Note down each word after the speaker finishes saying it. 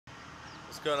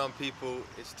going on, people?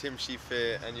 It's Tim Shieff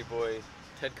here and your boy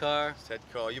Ted Carr. Ted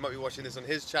Carr. You might be watching this on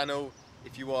his channel.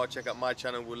 If you are, check out my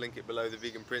channel. We'll link it below, The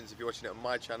Vegan Prince. If you're watching it on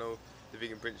my channel, The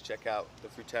Vegan Prince, check out The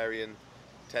Fruitarian,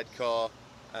 Ted Carr.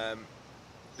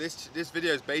 This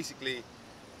video is basically,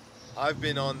 I've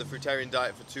been on the Fruitarian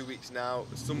diet for 2 weeks now.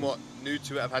 Somewhat new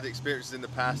to it. I've had experiences in the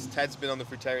past. Ted's been on the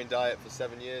Fruitarian diet for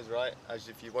 7 years, right? As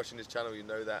if you're watching his channel, you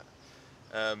know that.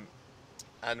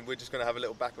 And we're just going to have a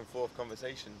little back and forth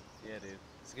conversation. Yeah, dude.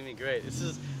 It's going to be great. This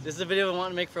is a video I've been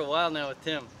wanting to make for a while now with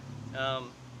Tim.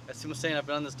 As Tim was saying, I've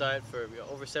been on this diet for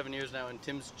over 7 years now, and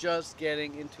Tim's just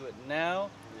getting into it now.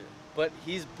 Yeah. But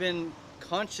he's been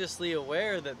consciously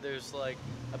aware that there's like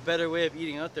a better way of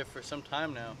eating out there for some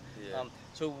time now. Yeah.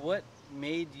 So what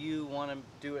made you want to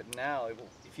do it now? Like,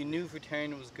 if you knew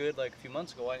Fruitarian was good like a few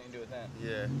months ago, why didn't you do it then?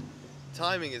 Yeah.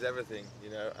 Timing is everything, you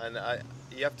know, and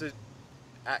you have to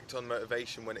act on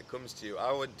motivation when it comes to you.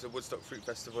 I went to Woodstock Fruit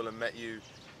Festival and met you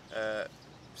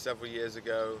several years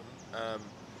ago,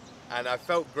 and I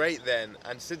felt great then,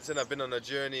 and since then I've been on a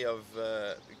journey of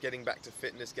getting back to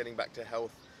fitness, getting back to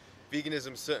health.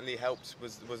 Veganism certainly helped,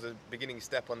 was a beginning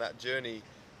step on that journey,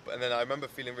 and then I remember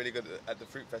feeling really good at the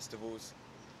fruit festivals.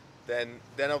 Then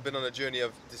I've been on a journey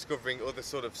of discovering other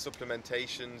sort of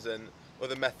supplementations and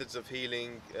other methods of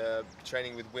healing,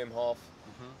 training with Wim Hof,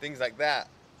 things like that.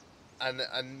 And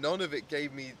none of it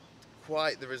gave me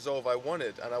quite the resolve I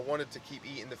wanted, and I wanted to keep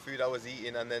eating the food I was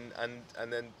eating, and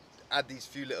then add these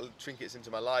few little trinkets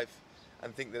into my life,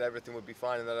 and think that everything would be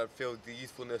fine, and that I'd feel the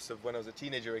youthfulness of when I was a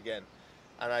teenager again.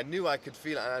 And I knew I could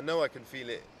feel it, and I know I can feel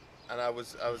it. And I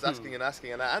was asking and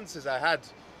asking, and the answers I had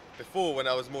before when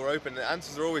I was more open, the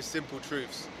answers are always simple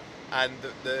truths, and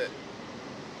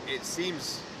it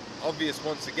seems obvious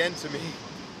once again to me,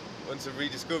 once I've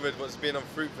rediscovered what's been on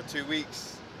fruit for 2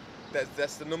 weeks.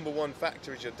 That's the number one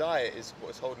factor, is your diet is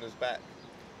what's holding us back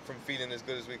from feeling as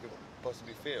good as we could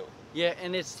possibly feel. Yeah,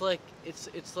 and it's like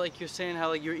you're saying how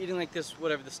like you're eating like this,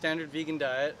 whatever, the standard vegan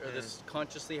diet, or this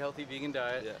consciously healthy vegan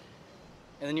diet,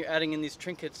 and then you're adding in these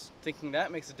trinkets thinking that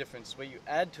makes a difference, what you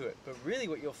add to it. But really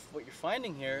what you're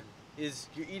finding here is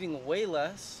you're eating way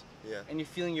less, and you're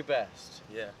feeling your best.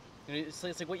 Yeah. You know, it's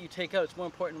like what you take out, it's more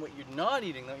important what you're not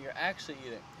eating than what you're actually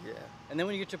eating. Yeah. And then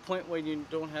when you get to a point where you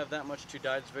don't have that much to your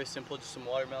diet, it's very simple, just some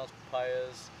watermelons,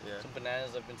 papayas, some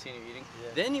bananas I've been seeing you eating.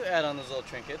 Then you add on those little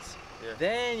trinkets,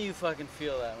 then you fucking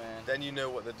feel that, man. Then you know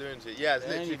what they're doing to you. Yeah, it's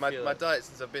literally, my diet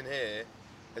since I've been here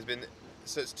has been,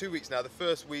 so it's 2 weeks now. The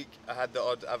first week I had the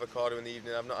odd avocado in the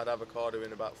evening. I've not had avocado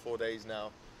in about 4 days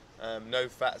now. No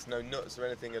fats, no nuts or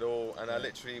anything at all. And I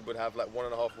literally would have like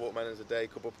 1.5 watermelons a day, a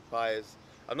couple of papayas.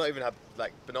 I've not even had,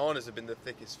 like, bananas have been the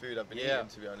thickest food I've been eating,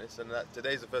 to be honest, and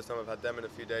today's the first time I've had them in a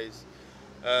few days.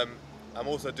 I'm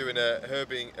also doing a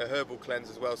herbal cleanse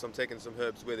as well, so I'm taking some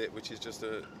herbs with it, which is just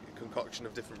a concoction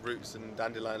of different roots and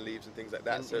dandelion leaves and things like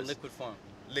that. So in liquid form.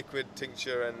 Liquid,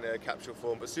 tincture and capsule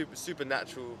form, but super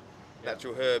natural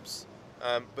herbs.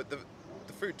 But the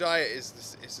fruit diet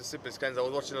is the simplest cleanse. I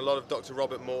was watching a lot of Dr.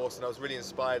 Robert Morse, and I was really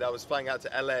inspired. I was flying out to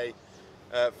LA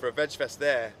for a veg fest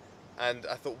there. And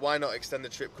I thought, why not extend the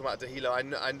trip, come out to Hilo? I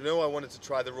know I wanted to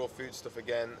try the raw food stuff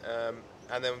again.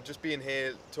 And then just being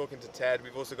here, talking to Ted,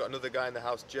 we've also got another guy in the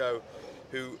house, Joe,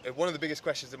 who, one of the biggest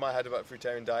questions in my head about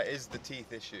Fruitarian diet is the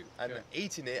teeth issue. And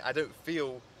eating it,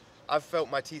 I've felt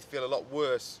my teeth feel a lot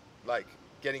worse, like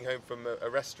getting home from a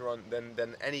restaurant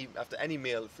than after any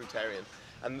meal of Fruitarian.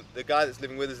 And the guy that's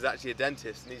living with us is actually a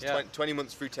dentist, and he's 20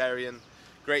 months Fruitarian.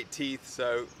 Great teeth,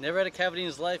 so... Never had a cavity in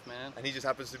his life, man. And he just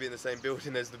happens to be in the same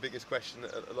building as the biggest question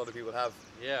that a lot of people have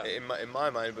in my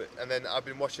mind. And then I've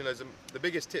been watching loads of... The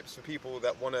biggest tips for people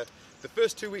that want to... The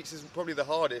first 2 weeks is probably the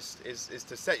hardest, is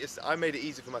to set your... I made it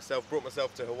easy for myself, brought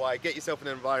myself to Hawaii, get yourself in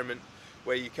an environment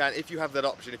where you can, if you have that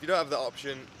option. If you don't have that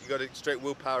option, you got to straight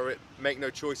willpower it, make no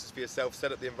choices for yourself,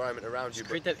 set up the environment around you.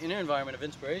 Create that inner environment of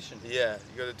inspiration. Yeah,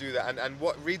 you got to do that. And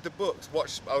read the books.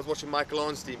 I was watching Michael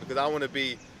Ornstein because I want to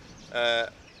be...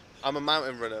 I'm a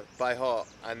mountain runner by heart,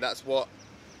 and that's what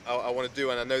I want to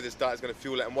do, and I know this diet is going to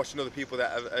fuel it. And watching other people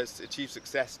that have achieved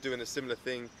success doing a similar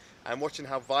thing, and watching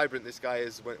how vibrant this guy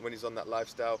is when he's on that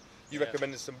lifestyle. You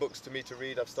recommended some books to me to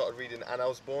read. I've started reading Anne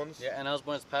Osborne's. Yeah, Anne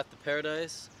Osborne's Path to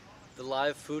Paradise, The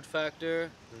Live Food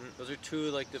Factor. Those are two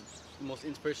like the most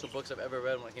inspirational books I've ever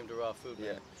read when it came to raw food.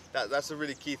 Man. Yeah, that's a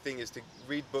really key thing, is to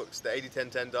read books, the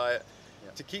 80-10-10 diet,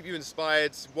 to keep you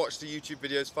inspired. Watch the YouTube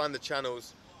videos, find the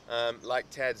channels. Like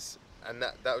Ted's, and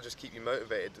that will just keep you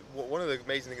motivated. One of the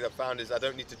amazing things I've found is I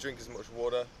don't need to drink as much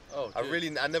water. Oh,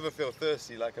 I never feel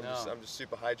thirsty. Like I'm just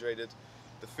super hydrated.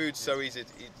 The food's so easy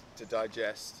to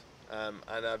digest, and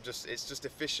it's just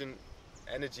efficient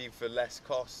energy for less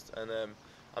cost. And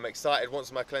I'm excited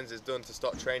once my cleanse is done to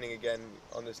start training again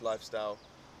on this lifestyle,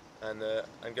 and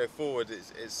go forward.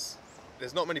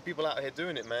 There's not many people out here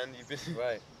doing it, man. You've been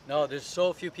Right. No, there's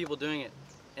so few people doing it,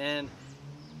 and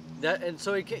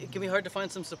so it can be hard to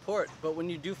find some support. But when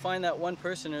you do find that one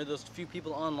person or those few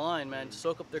people online, man,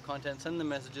 soak up their content, send them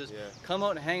messages, come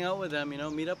out and hang out with them. You know,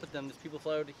 meet up with them. There's people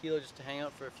fly out to Hilo just to hang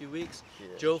out for a few weeks.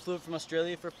 Yeah. Joe flew from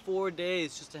Australia for 4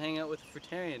 days just to hang out with a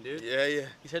Fruitarian, dude. Yeah, yeah.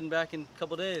 He's heading back in a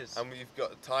couple days. And we've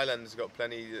got Thailand's got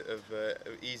plenty of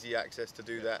easy access to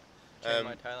do that.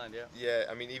 Thailand, yeah. Yeah,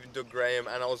 I mean, even Doug Graham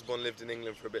and Osborne lived in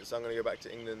England for a bit, so I'm going to go back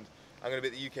to England. I'm going to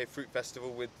be at the UK Fruit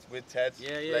Festival with Ted.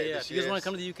 Yeah. If you guys want to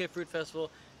come to the UK Fruit Festival,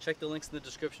 check the links in the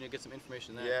description. You'll get some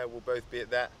information there. Yeah, we'll both be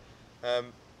at that.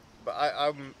 But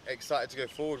I'm excited to go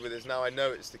forward with this. Now I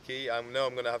know it's the key. I know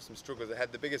I'm going to have some struggles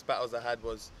ahead. The biggest battles I had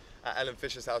was at Ellen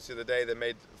Fisher's house the other day. They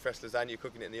made fresh lasagna,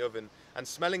 cooking it in the oven. And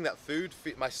smelling that food,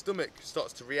 my stomach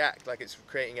starts to react like it's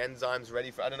creating enzymes ready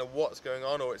for, I don't know what's going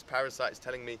on, or it's parasites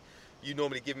telling me, you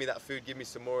normally give me that food, give me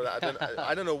some more of that.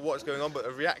 I don't know what's going on, but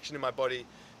a reaction in my body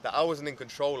that I wasn't in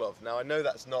control of. Now I know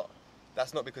that's not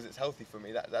because it's healthy for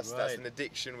me. That's an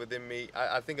addiction within me.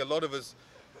 I think a lot of us,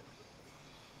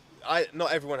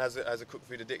 not everyone has a cooked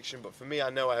food addiction, but for me, I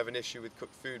know I have an issue with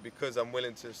cooked food because I'm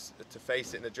willing to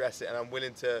face it and address it, and I'm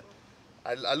willing to.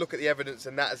 I look at the evidence,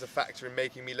 and that is a factor in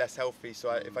making me less healthy. So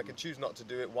if I can choose not to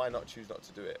do it, why not choose not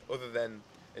to do it? Other than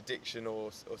addiction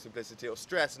or simplicity or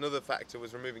stress. Another factor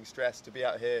was removing stress. To be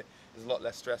out here is a lot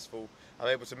less stressful. I'm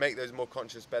able to make those more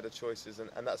conscious, better choices,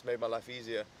 and that's made my life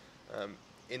easier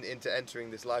into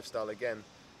entering this lifestyle again.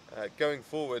 Going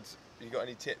forward, you got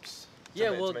any tips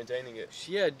to maintaining it?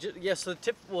 Yeah. So the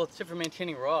tip for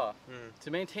maintaining raw.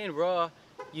 To maintain raw,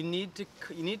 you need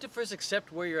to first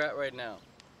accept where you're at right now.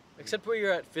 Accept where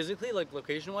you're at physically, like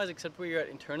location-wise. Accept where you're at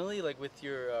internally, like with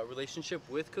your relationship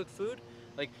with cooked food.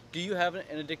 Like, do you have an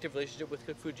addictive relationship with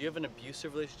cooked food? Do you have an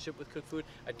abusive relationship with cooked food?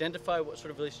 Identify what sort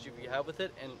of relationship you have with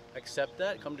it and accept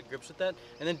that, come to grips with that,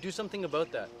 and then do something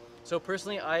about that. So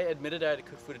personally, I admitted I had a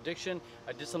cooked food addiction.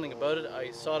 I did something about it.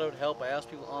 I sought out help. I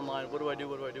asked people online, what do I do,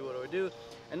 what do I do, what do I do?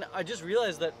 And I just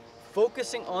realized that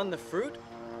focusing on the fruit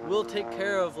will take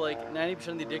care of like 90%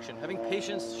 of the addiction. Having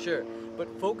patience, sure, but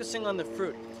focusing on the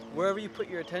fruit. Wherever you put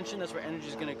your attention, that's where energy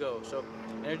is going to go. So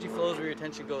energy flows where your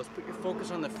attention goes. Put your focus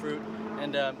on the fruit,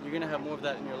 and you're going to have more of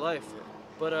that in your life.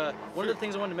 But one of the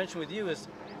things I wanted to mention with you is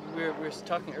we were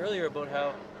talking earlier about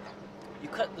how you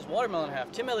cut this watermelon in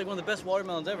half. Tim had like one of the best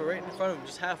watermelons ever right in front of him,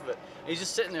 just half of it. And he's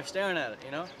just sitting there staring at it,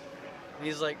 you know? And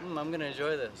he's like, I'm going to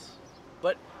enjoy this.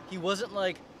 But he wasn't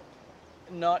like,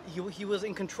 he was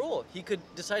in control. He could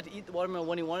decide to eat the watermelon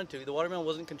when he wanted to. The watermelon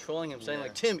wasn't controlling him, saying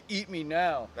like, Tim, eat me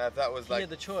now. Now if that was he like had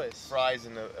the choice. Fries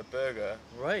in a burger.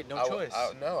 Right, no choice.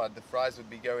 The fries would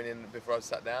be going in before I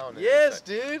sat down. Yes,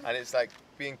 dude. And it's like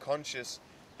being conscious.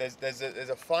 There's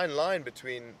a fine line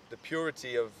between the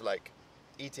purity of like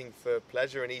eating for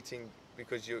pleasure and eating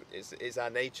because it's our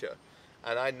nature.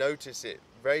 And I notice it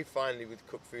very finely with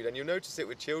cooked food, and you'll notice it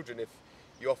with children if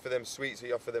you offer them sweets or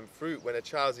you offer them fruit. When a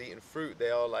child's eating fruit, they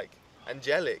are like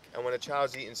angelic, and when a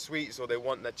child's eating sweets or they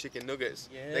want their chicken nuggets,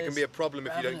 there can be a problem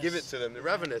if you don't give it to them. They're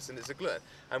ravenous, and it's a glutton,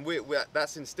 and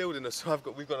that's instilled in us. So I've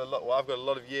got a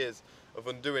lot of years of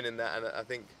undoing in that, and I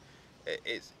think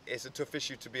it's a tough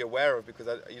issue to be aware of, because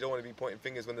you don't want to be pointing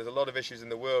fingers when there's a lot of issues in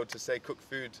the world. To say cooked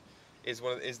food is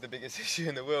the biggest issue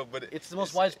in the world, but it's the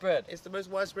most widespread. It's the most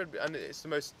widespread, and it's the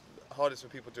most hardest for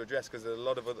people to address, because there's a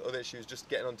lot of other issues. Just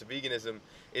getting onto veganism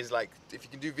is like, if you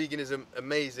can do veganism,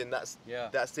 amazing. That's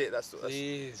it. That's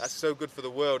so good for the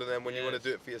world. And then when you want to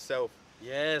do it for yourself,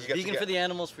 vegan for the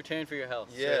animals, fruitarian for your health.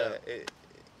 Yeah,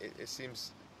 it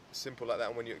seems simple like that,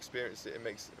 and when you experience it, it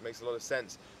makes a lot of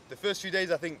sense. The first few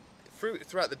days, I think fruit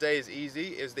throughout the day is easy.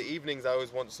 It's the evenings I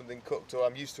always want something cooked, or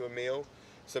I'm used to a meal.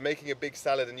 So making a big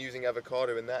salad and using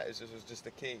avocado in that was just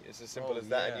the key. It's as simple as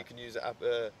that, and you can use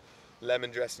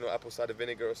lemon dressing or apple cider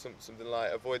vinegar or something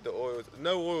like. Avoid the oils.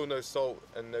 No oil, no salt,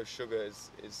 and no sugar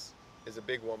is a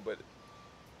big one, but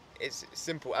it's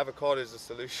simple. Avocado is a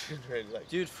solution, really. Like,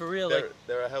 dude, for real,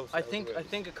 they're a health. I think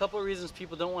a couple of reasons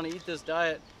people don't want to eat this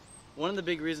diet. One of the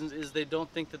big reasons is they don't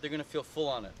think that they're going to feel full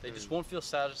on it. They just won't feel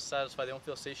satisfied. They won't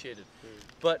feel satiated.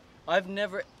 But I've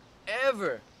never,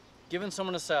 ever given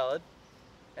someone a salad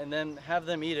and then have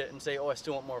them eat it and say, oh, I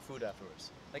still want more food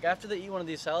afterwards. Like, after they eat one of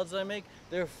these salads that I make,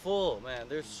 they're full, man.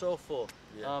 They're so full.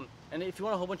 Yeah. And if you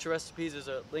want a whole bunch of recipes, there's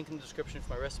a link in the description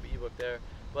for my recipe ebook there.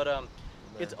 But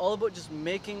it's all about just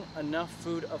making enough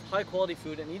food, of high quality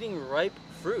food, and eating ripe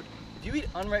fruit. If you eat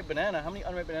unripe banana, how many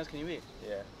unripe bananas can you eat?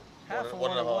 Yeah. Half of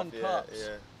one tops.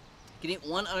 Yeah. You can eat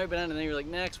one unripe banana and then you're like,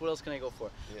 next, what else can I go for?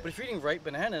 Yeah. But if you're eating ripe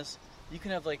bananas, you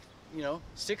can have like you know,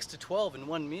 6 to 12 in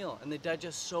one meal, and they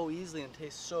digest so easily and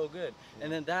taste so good.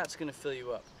 And then that's going to fill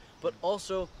you up. But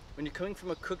also, when you're coming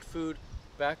from a cooked food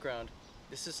background,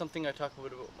 this is something I talk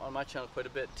about on my channel quite a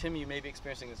bit. Tim, you may be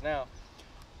experiencing this now.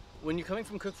 When you're coming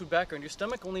from cooked food background, your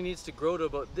stomach only needs to grow to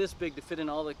about this big to fit in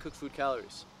all the cooked food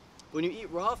calories. When you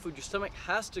eat raw food, your stomach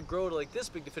has to grow to like this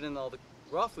big to fit in all the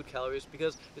raw food calories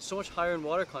because it's so much higher in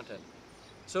water content.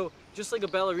 So just like a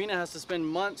ballerina has to spend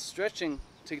months stretching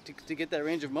to get that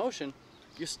range of motion,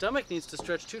 your stomach needs to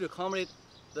stretch too to accommodate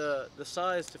the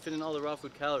size to fit in all the raw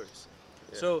food calories.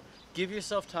 Yeah. So give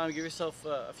yourself time, give yourself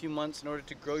a few months in order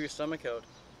to grow your stomach out.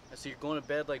 And so you're going to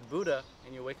bed like Buddha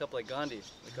and you wake up like Gandhi.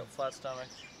 Wake up flat stomach.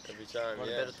 Every time, go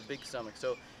to bed with the big stomach.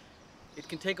 So it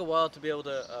can take a while to be able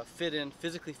to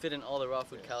physically fit in all the raw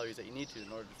food calories that you need to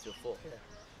in order to feel full. Yeah.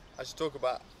 I should talk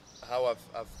about how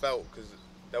I've felt, because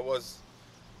there was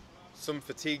some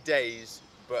fatigue days,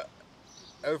 but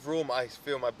overall I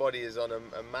feel my body is on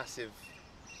a massive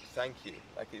thank you.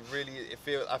 Like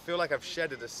I feel like I've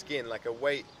shedded a skin, like a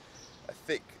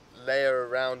thick layer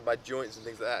around my joints and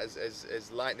things like that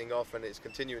is lightening off, and it's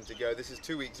continuing to go. This is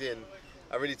 2 weeks in.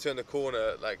 I really turned the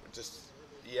corner, like just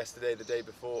yesterday, the day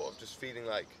before, of just feeling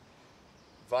like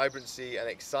vibrancy and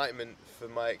excitement for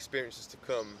my experiences to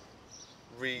come,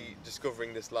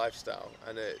 rediscovering this lifestyle.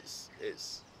 And it's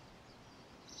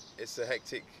a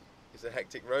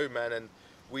hectic road, man, and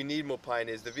we need more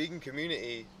pioneers. The vegan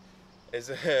community is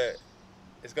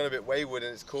gone a bit wayward,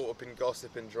 and it's caught up in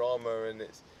gossip and drama, and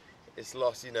it's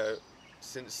lost, you know,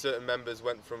 since certain members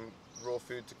went from raw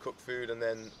food to cooked food, and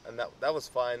that was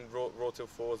fine. Raw till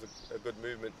 4 is a good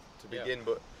movement to begin,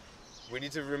 but we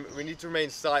need to remain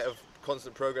sight of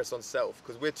constant progress on self,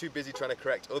 because we're too busy trying to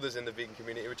correct others in the vegan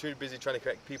community. We're too busy trying to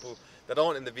correct people that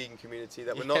aren't in the vegan community,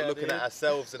 that we're not looking at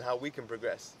ourselves and how we can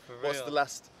progress. What's the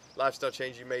last lifestyle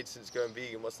change you made since going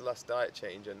vegan? What's the last diet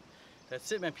change? And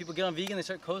that's it, man. People get on vegan, they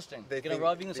start coasting. They get on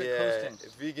raw vegan, they start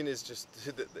coasting. Vegan is just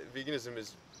veganism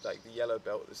is like the yellow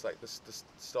belt. It's like the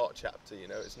start chapter. You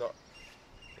know,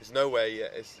 it's nowhere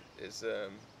yet.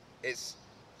 It's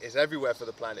everywhere for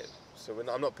the planet. So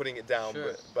I'm not putting it down,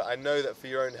 but I know that for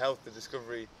your own health, the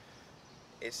discovery,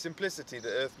 it's simplicity. The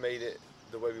Earth made it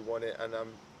the way we want it, and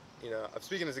I'm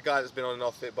speaking as a guy that's been on and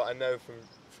off it, but I know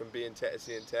from being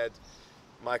seeing Ted,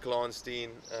 Michael Arnstein,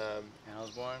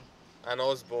 Anne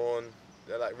Osborne,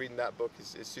 like reading that book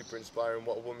is super inspiring.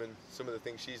 What a woman! Some of the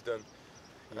things she's done.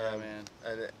 Yeah, man.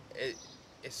 And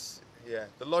it's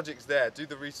the logic's there. Do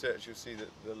the research, you'll see that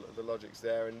the logic's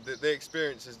there, and the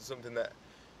experience is something that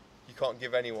you can't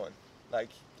give anyone. Like,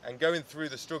 and going through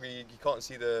the struggle, you can't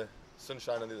see the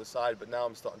sunshine on the other side, but now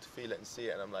I'm starting to feel it and see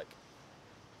it, and I'm like,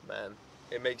 man,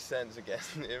 it makes sense again.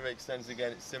 It makes sense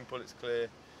again. It's simple, it's clear,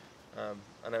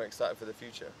 and I'm excited for the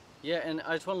future. Yeah, and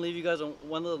I just want to leave you guys on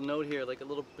one little note here, like a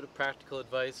little bit of practical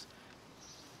advice.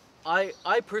 I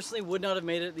personally would not have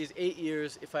made it these 8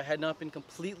 years if I had not been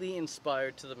completely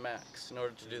inspired to the max in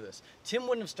order to do this. Tim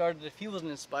wouldn't have started if he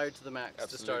wasn't inspired to the max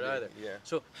to start either. Yeah.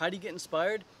 So how do you get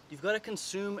inspired? You've got to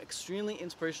consume extremely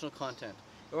inspirational content,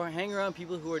 or hang around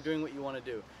people who are doing what you want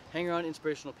to do. Hang around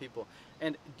inspirational people.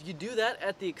 And you do that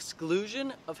at the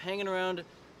exclusion of hanging around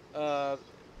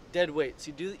dead weights.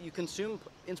 You consume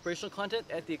inspirational content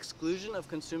at the exclusion of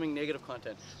consuming negative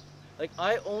content. Like,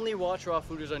 I only watch raw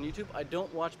fooders on YouTube. I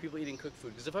don't watch people eating cooked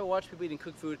food, because if I watch people eating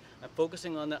cooked food, I'm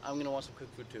focusing on that. I'm going to want some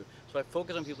cooked food too. So I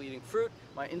focus on people eating fruit.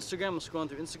 My Instagram, I'm scrolling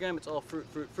through Instagram, it's all fruit,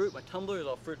 fruit, fruit. My Tumblr is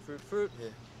all fruit, fruit, fruit. Yeah.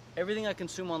 Everything I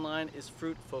consume online is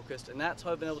fruit focused, and that's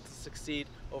how I've been able to succeed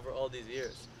over all these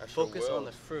years. Focus on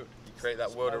the fruit. You create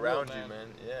that world around you, man.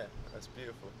 Yeah, that's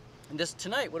beautiful. And just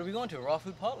tonight, what are we going to? A raw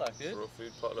food potluck, dude? Raw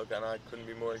food potluck, and I couldn't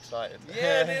be more excited.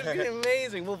 Yeah, dude, it's gonna be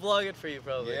amazing. We'll vlog it for you,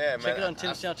 probably. Yeah, man. Check it on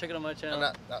Tim's channel, check it on my channel.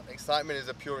 And that excitement is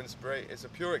a pure inspiration. It's a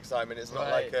pure excitement. It's not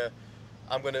like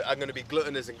I'm gonna be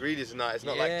gluttonous and greedy tonight. It's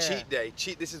not like cheat day.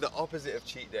 This is the opposite of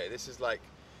cheat day. This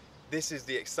is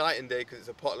the exciting day because it's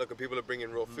a potluck and people are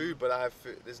bringing raw food. But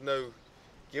there's no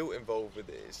guilt involved with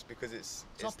it. It's because it's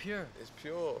not pure. It's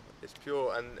pure. It's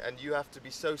pure, and you have to be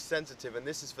so sensitive. And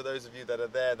this is for those of you that are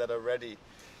there, that are ready,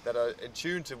 that are in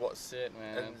tune to what's and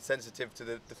sensitive to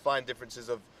the fine differences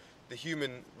of the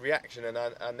human reaction and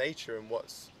our nature, and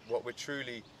what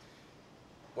truly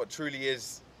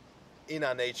is in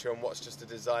our nature, and what's just a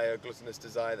desire, a gluttonous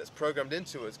desire that's programmed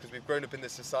into us because we've grown up in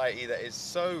this society that is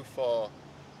so far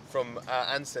from our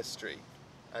ancestry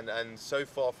and so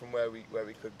far from where we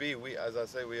could be. We, as I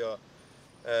say, we are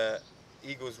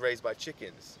eagles raised by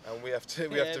chickens, and we have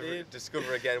to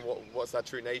discover again what's our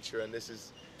true nature. And this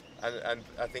is and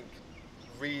I think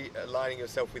realigning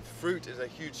yourself with fruit is a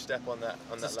huge step on that.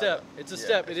 It's a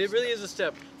step. It really is a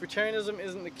step. Fruitarianism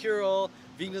isn't the cure-all.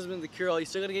 veganism isn't the cure-all. You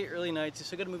still gotta get your early nights. You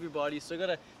still gotta move your body. You still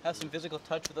gotta have some physical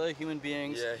touch with other human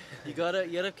beings. Yeah. You gotta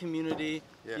have community.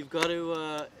 Yeah. You've got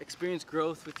to experience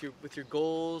growth with your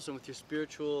goals and with your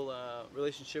spiritual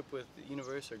relationship with the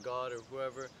universe or God or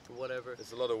whoever or whatever.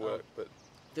 It's a lot of work, but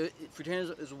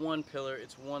Fruitarianism is one pillar.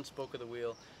 It's one spoke of the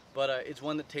wheel, but it's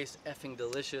one that tastes effing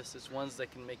delicious. It's ones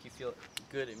that can make you feel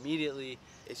good immediately.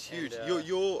 it's huge. And,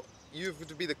 You have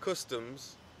to be the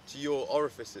customs to your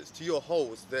orifices, to your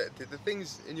holes, the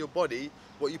things in your body,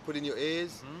 what you put in your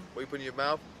ears, what you put in your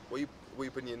mouth, what you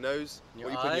put in your nose, Your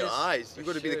what you put in your eyes. You've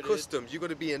got to be the sure, dude. customs. You've got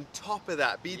to be on top of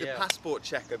that. Be the Yeah. passport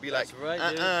checker. Be That's like,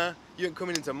 right, you ain't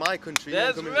coming into my country.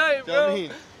 That's you ain't coming right, do you know what bro. I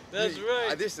mean? That's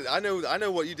right. I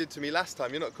know what you did to me last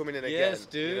time. You're not coming in again. Yes,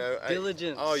 dude. You know?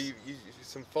 Diligence. You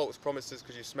some false promises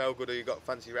because you smell good or you got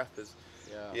fancy rappers.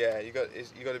 Yeah. Yeah, you got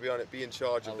to be on it. Be in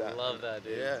charge of that. I love that,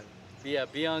 dude. Yeah. Yeah,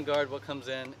 be on guard what comes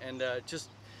in, and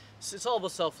it's all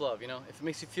about self-love, you know. If it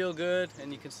makes you feel good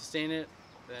and you can sustain it,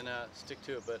 then stick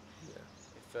to it. But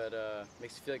if it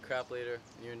makes you feel like crap later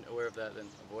and you're aware of that, then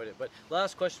avoid it. But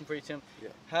last question for you, Tim. Yeah.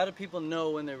 How do people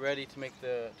know when they're ready to make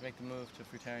the move to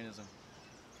Fruitarianism?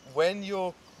 When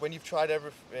you've tried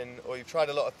everything or you've tried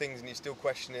a lot of things and you're still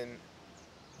questioning,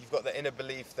 you've got the inner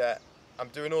belief that I'm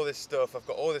doing all this stuff, I've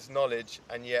got all this knowledge,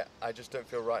 and yet I just don't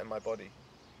feel right in my body.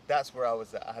 That's where I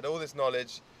was at. I had all this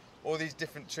knowledge, all these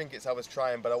different trinkets I was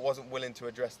trying, but I wasn't willing to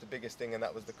address the biggest thing, and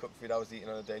that was the cooked food I was eating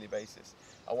on a daily basis.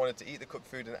 I wanted to eat the cooked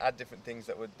food and add different things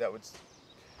that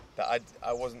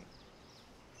I wasn't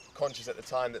conscious at the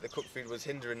time that the cooked food was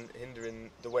hindering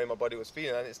the way my body was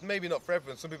feeling. And it's maybe not for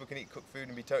everyone. Some people can eat cooked food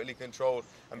and be totally controlled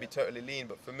and be totally lean,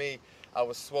 but for me, I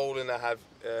was swollen. I have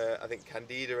I think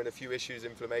candida and a few issues,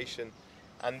 inflammation,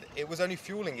 and it was only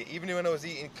fueling it. Even when I was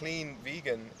eating clean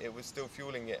vegan, it was still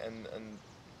fueling it. And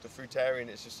the fruitarian,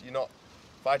 it's just, you're not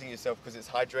fighting yourself because it's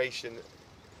hydration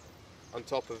on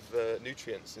top of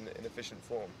nutrients in efficient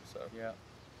form. So Yeah,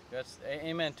 that's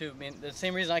amen too. I mean, the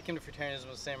same reason I came to Fruitarianism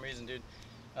was the same reason, dude.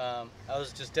 I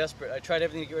was just desperate. I tried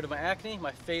everything to get rid of my acne.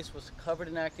 My face was covered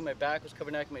in acne. My back was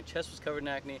covered in acne. My chest was covered in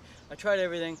acne. I tried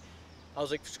everything. I was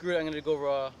like, screw it, I'm gonna go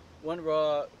raw. Went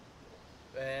raw,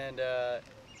 and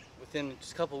within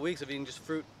just a couple of weeks of eating just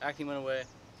fruit, acne went away.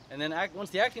 And then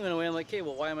once the acne went away, I'm like, okay,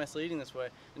 well, why am I still eating this way?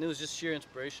 And it was just sheer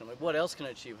inspiration. I'm like, what else can I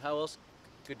achieve? How else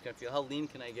good can I feel? How lean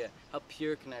can I get? How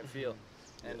pure can I feel?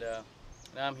 And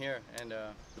now I'm here, and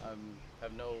I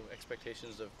have no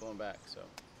expectations of going back. So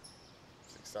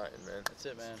it's exciting, man. that's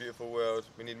it, man. It's a beautiful world.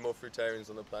 We need more fruitarians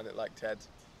on the planet like Ted.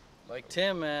 Like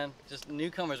Tim, man. Just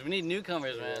newcomers. We need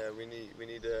newcomers, man. Yeah,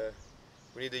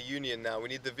 we need a union now. We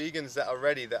need the vegans that are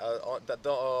ready, that aren't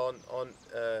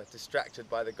distracted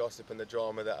by the gossip and the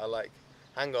drama, that are like,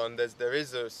 hang on, there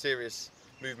is a serious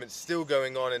movement still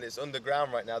going on, and it's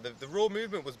underground right now. The raw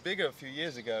movement was bigger a few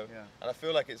years ago, and I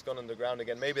feel like it's gone underground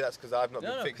again. Maybe that's because I've not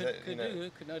been fixed.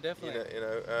 Definitely.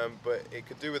 But it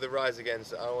could do with the rise again.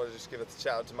 So I want to just give a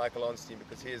shout out to Michael Onstein,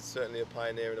 because he is certainly a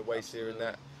pioneer and a wayseer in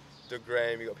that. Doug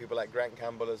Graham, you got people like Grant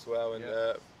Campbell as well, and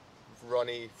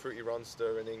Ronnie, Fruity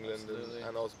Ronster in England,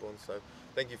 and Osborne. So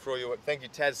thank you for all your work. Thank you,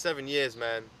 Ted. 7 years,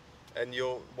 man. And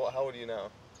how old are you now?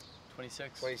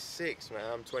 26. 26, man.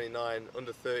 I'm 29,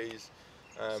 under 30s.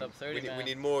 Sub 30, we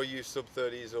need more you sub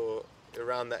 30s or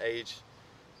around that age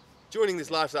joining this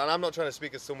lifestyle. And I'm not trying to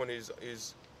speak as someone who's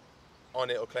on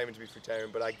it or claiming to be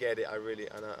fruitarian, but I get it. I really,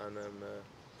 and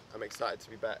I'm excited to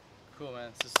be back. Cool,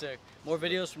 man. This is sick. More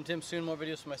videos from Tim soon. More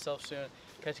videos from myself soon.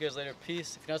 Catch you guys later.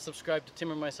 Peace. If you're not subscribed to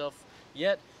Tim or myself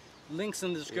yet, links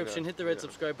in the description. Hit the red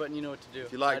subscribe button. You know what to do.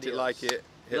 If you liked it, Adios. like it.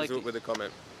 Hit us up with a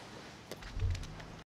comment.